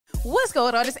What's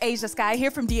going on? It's Ashia Skye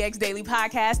here from DX Daily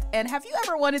Podcast. And have you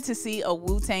ever wanted to see a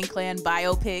Wu-Tang Clan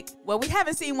biopic? Well, we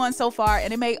haven't seen one so far,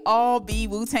 and it may all be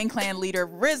Wu-Tang Clan leader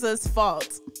RZA's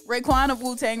fault. Raekwon of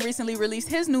Wu-Tang recently released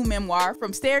his new memoir,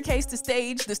 From Staircase to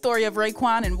Stage, the story of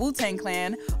Raekwon and Wu-Tang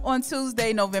Clan, on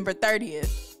Tuesday, November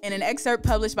 30th. In an excerpt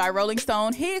published by Rolling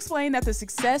Stone, he explained that the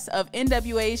success of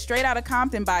N.W.A's Straight Outta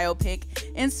Compton biopic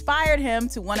inspired him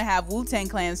to want to have Wu-Tang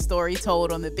Clan's story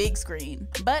told on the big screen.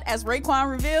 But as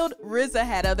Raekwon revealed, RZA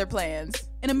had other plans.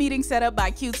 In a meeting set up by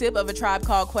Q-Tip of A Tribe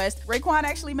Called Quest, Raekwon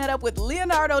actually met up with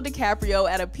Leonardo DiCaprio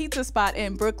at a pizza spot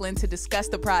in Brooklyn to discuss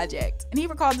the project. And he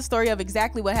recalled the story of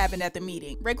exactly what happened at the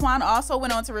meeting. Raekwon also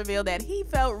went on to reveal that he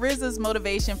felt RZA's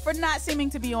motivation for not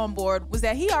seeming to be on board was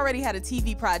that he already had a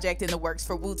TV project in the works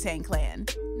for Wu-Tang Clan.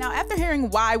 Now, after hearing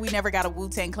why we never got a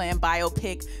Wu-Tang Clan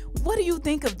biopic, what do you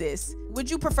think of this? Would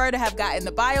you prefer to have gotten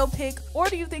the biopic, or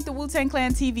do you think the Wu-Tang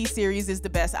Clan TV series is the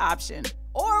best option?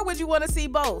 Or would you want to see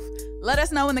both? Let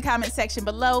us know in the comment section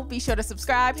below. Be sure to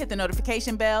subscribe, hit the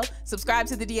notification bell, subscribe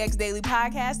to the DX Daily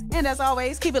Podcast, and as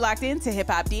always, keep it locked in to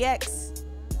HipHopDX.